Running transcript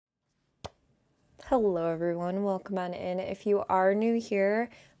Hello everyone, welcome on in. If you are new here,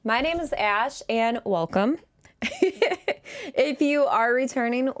 my name is Ash and welcome. If you are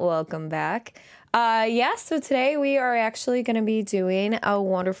returning, welcome back. So today we are actually going to be doing a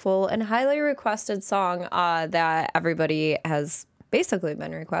wonderful and highly requested song that everybody has basically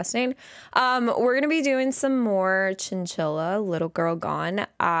been requesting. We're going to be doing some more Chinchilla, Little Girl Gone.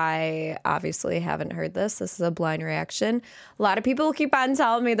 I obviously haven't heard this. This is a blind reaction. A lot of people keep on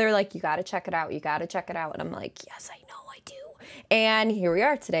telling me, they're like, you got to check it out. You got to check it out. And I'm like, yes, I know I do. And here we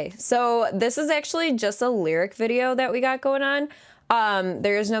are today. So this is actually just a lyric video that we got going on.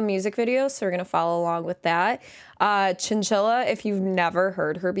 There is no music video, so we're going to follow along with that. Chinchilla, if you've never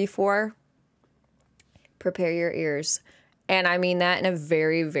heard her before, prepare your ears. And I mean that in a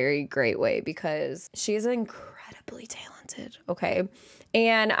very, very great way because she's incredibly talented, okay?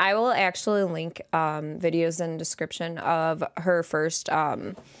 And I will actually link videos in the description of her first,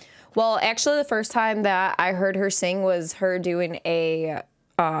 well, actually the first time that I heard her sing was her doing a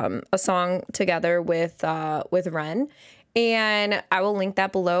song together with Ren. And I will link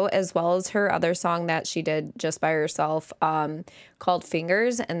that below, as well as her other song that she did just by herself called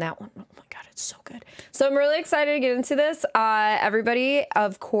Fingers. And that one, oh my God, it's so good. So I'm really excited to get into this. Everybody,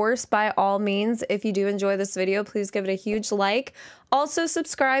 of course, by all means, if you do enjoy this video, please give it a huge like. Also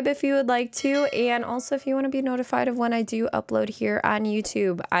subscribe if you would like to. And also if you want to be notified of when I do upload here on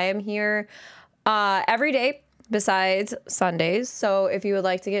YouTube. I am here every day besides Sundays. So if you would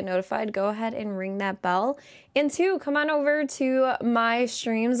like to get notified, go ahead and ring that bell. And two, come on over to my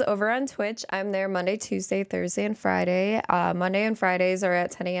streams over on Twitch. I'm there Monday, Tuesday, Thursday, and Friday. Monday and Fridays are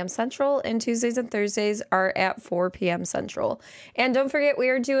at 10 a.m. Central, and Tuesdays and Thursdays are at 4 p.m. Central. And don't forget, we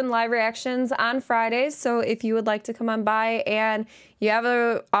are doing live reactions on Fridays. So if you would like to come on by and you have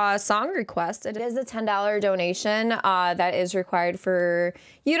a song request, it is a $10 donation that is required for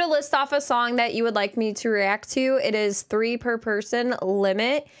you to list off a song that you would like me to react to. It is 3 per person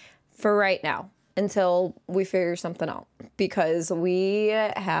limit for right now, until we figure something out, because we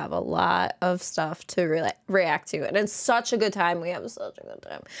have a lot of stuff to react to, and it's such a good time. We have such a good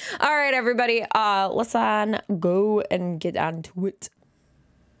time. All right, everybody, let's go and get on to it.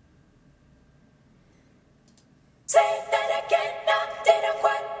 Say that again, I didn't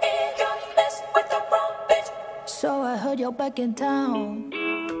quite hear you mess with the wrong bitch. So I heard you're back in town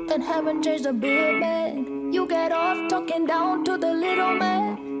and haven't changed a bit, man. You get off talking down to the little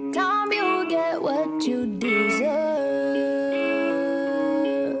man. Time you get what you deserve.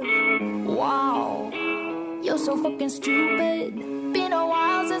 Wow, you're so fucking stupid. Been a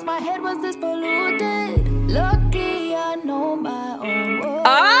while since my head was this polluted. Lucky I know my own words.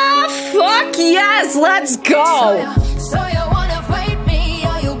 Ah, fuck yes, let's go. So you wanna fight me?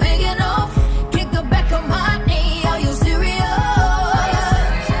 Are you big enough? Kick the back of my knee. Are you serious?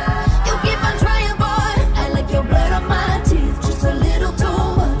 You keep on trying, boy. I like your blood on my teeth, just a little too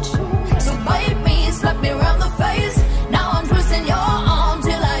much. So bite me, slap me around the face. Now I'm twisting your arm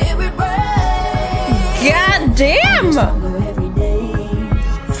till I hear it break. God damn!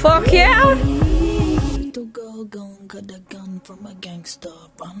 Fuck yeah! Little girl gone, got a gun from a gangster.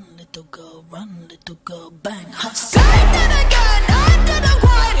 Run, little girl, bang. Say that again, I didn't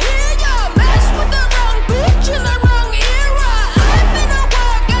quite hear ya. Mess with the wrong bitch in the wrong era. I've been at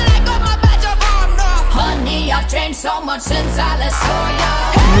work and I got my badge of honor. Honey, I've changed so much since I last saw ya.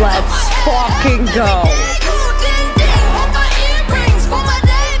 Let's fucking go.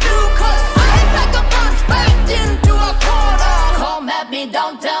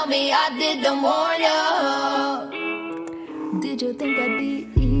 Don't tell me I didn't warn you. Did you think I'd be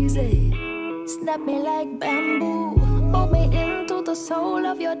easy? Snap me like bamboo. Hold me into the sole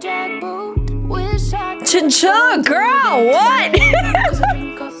of your jackboot. Wish I could. Chinchilla, girl, what?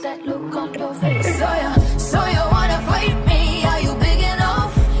 That look on your face. So you wanna fight me? Are you big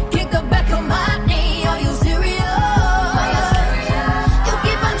enough? Kick the back of my knee. Are you serious? You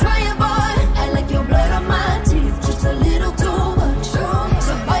keep on trying, boy. I like your blood on my teeth, just a little too much.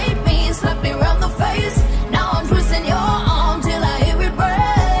 So bite me, slap me around the face. Now I'm twisting your arm till I hear it break.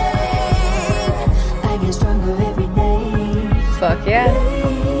 I get stronger every day. Fuck yeah.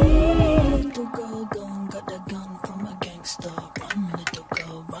 Little girl gone, got a gun from a gangster. Run, little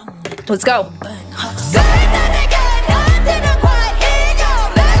girl, run. Let's go. Say that again, I didn't quite hear you.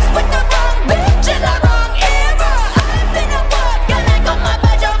 Mess with the wrong bitch in the wrong era. I've been at work and I got my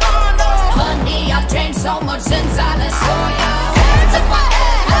badge of honor. Honey, I've changed so much since I last saw ya. Hands in my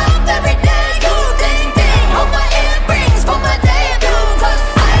head, up every day. You ding ding, hold my earrings for my debut. Cause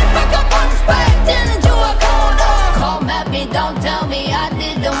I pick a punch back into a corner. Come at me, don't tell me I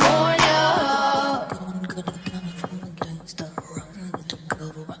didn't warn you. Got a gun from a gangster. Run, little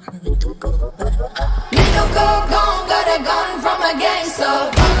girl, run, little girl.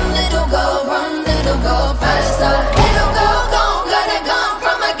 gangster. Run, little go faster. Little go, gotta come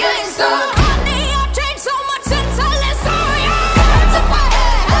from a gangster. Honey, I've changed so much since I last saw ya. Hands in my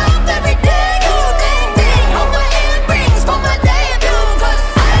head, up every day. You ding, on my earrings for my debut. 'Cause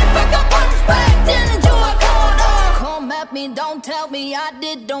I pick up punch back into a corner. Come at me, don't tell me I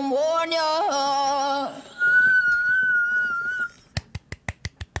didn't warn ya.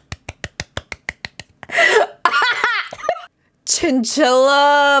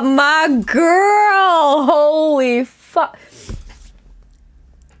 Chinchilla, my girl. Holy fuck.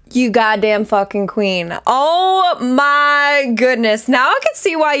 You goddamn fucking queen. Oh my goodness. Now I can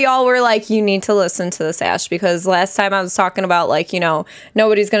see why y'all were like, you need to listen to this, Ash, because last time I was talking about like, you know,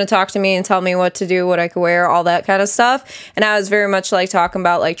 nobody's gonna talk to me and tell me what to do, what I could wear, all that kind of stuff. And I was very much like talking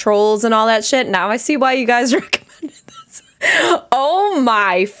about like trolls and all that shit. Now I see why you guys recommended this. Oh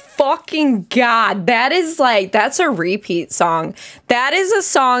my fucking god. That is like, that's a repeat song. That is a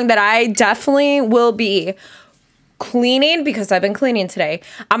song that I definitely will be cleaning, because I've been cleaning today.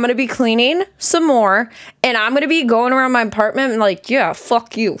 I'm gonna be cleaning some more, and I'm gonna be going around my apartment and like, yeah,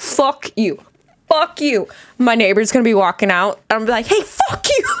 fuck you, fuck you, fuck you. My neighbor's gonna be walking out, and I'm gonna be like, hey, fuck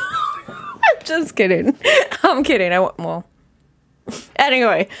you. I'm just kidding. I'm kidding. Well,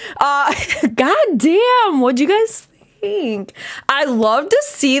 anyway, god damn, what'd you guys think? I love to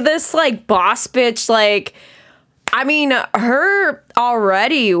see this like boss bitch. Like, I mean, her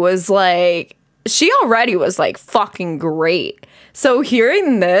already was like, she already was like fucking great. So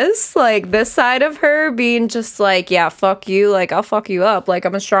hearing this, like this side of her being just like, yeah, fuck you, like I'll fuck you up, like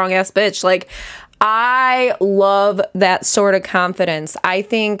I'm a strong ass bitch. Like I love that sort of confidence. I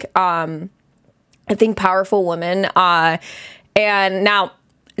think powerful women, and now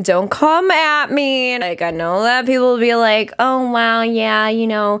don't come at me. Like, I know that people will be like, oh, wow, yeah, you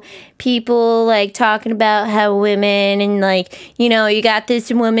know, people, like, talking about how women and, like, you know, you got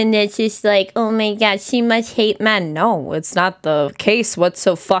this woman that's just like, oh, my God, she must hate men. No, it's not the case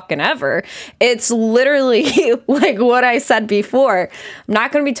whatsoever. It's literally, like, what I said before. I'm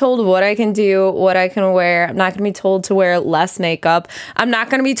not going to be told what I can do, what I can wear. I'm not going to be told to wear less makeup. I'm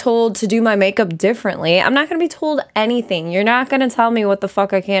not going to be told to do my makeup differently. I'm not going to be told anything. You're not going to tell me what the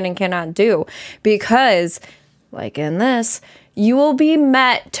fuck I can and cannot do, because like in this, you will be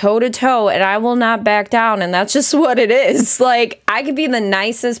met toe to toe and I will not back down, and that's just what it is. Like, I could be the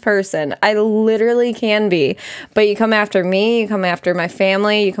nicest person, I literally can be, but you come after me, you come after my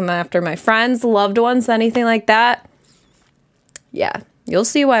family, you come after my friends, loved ones, anything like that, yeah, you'll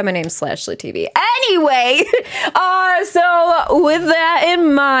see why my name's Slashley TV. Anyway, so with that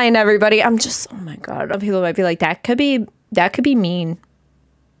in mind, everybody, I'm just, oh my god, people might be like, that could be mean.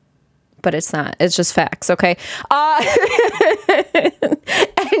 But it's not. It's just facts, okay?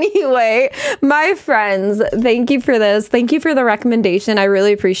 Anyway, my friends, thank you for this. Thank you for the recommendation. I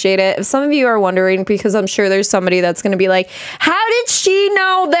really appreciate it. If some of you are wondering, because I'm sure there's somebody that's going to be like, how did she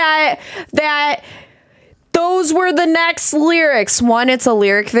know that those were the next lyrics? One, it's a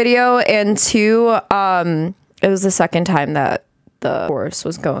lyric video, and two, it was the second time that the chorus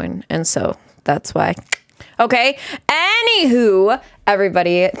was going, and so that's why. Okay, anywho,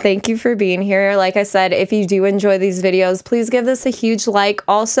 everybody, thank you for being here. Like I said, if you do enjoy these videos, please give this a huge like.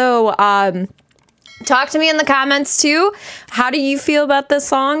 Also, talk to me in the comments too. How do you feel about this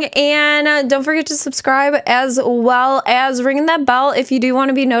song? And don't forget to subscribe, as well as ringing that bell if you do want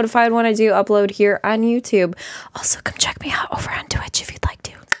to be notified when I do upload here on YouTube. Also, come check me out over on Twitch if you'd like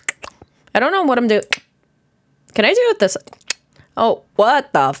to. I don't know what I'm doing. Can I do it this? Oh,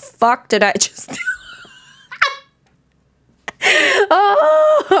 what the fuck did I just do?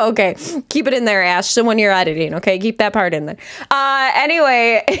 Oh, okay. Keep it in there, Ash, so when you're editing, okay? Keep that part in there.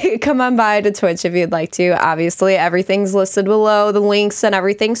 Anyway, come on by to Twitch if you'd like to. Obviously, everything's listed below, the links and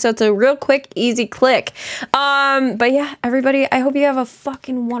everything, so it's a real quick, easy click. But yeah, everybody, I hope you have a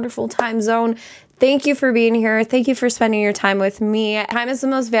fucking wonderful time zone. Thank you for being here. Thank you for spending your time with me. Time is the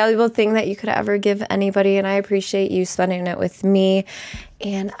most valuable thing that you could ever give anybody, and I appreciate you spending it with me.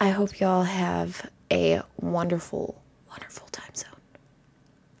 And I hope y'all have a wonderful time zone.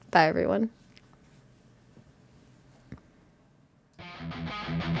 Bye, everyone.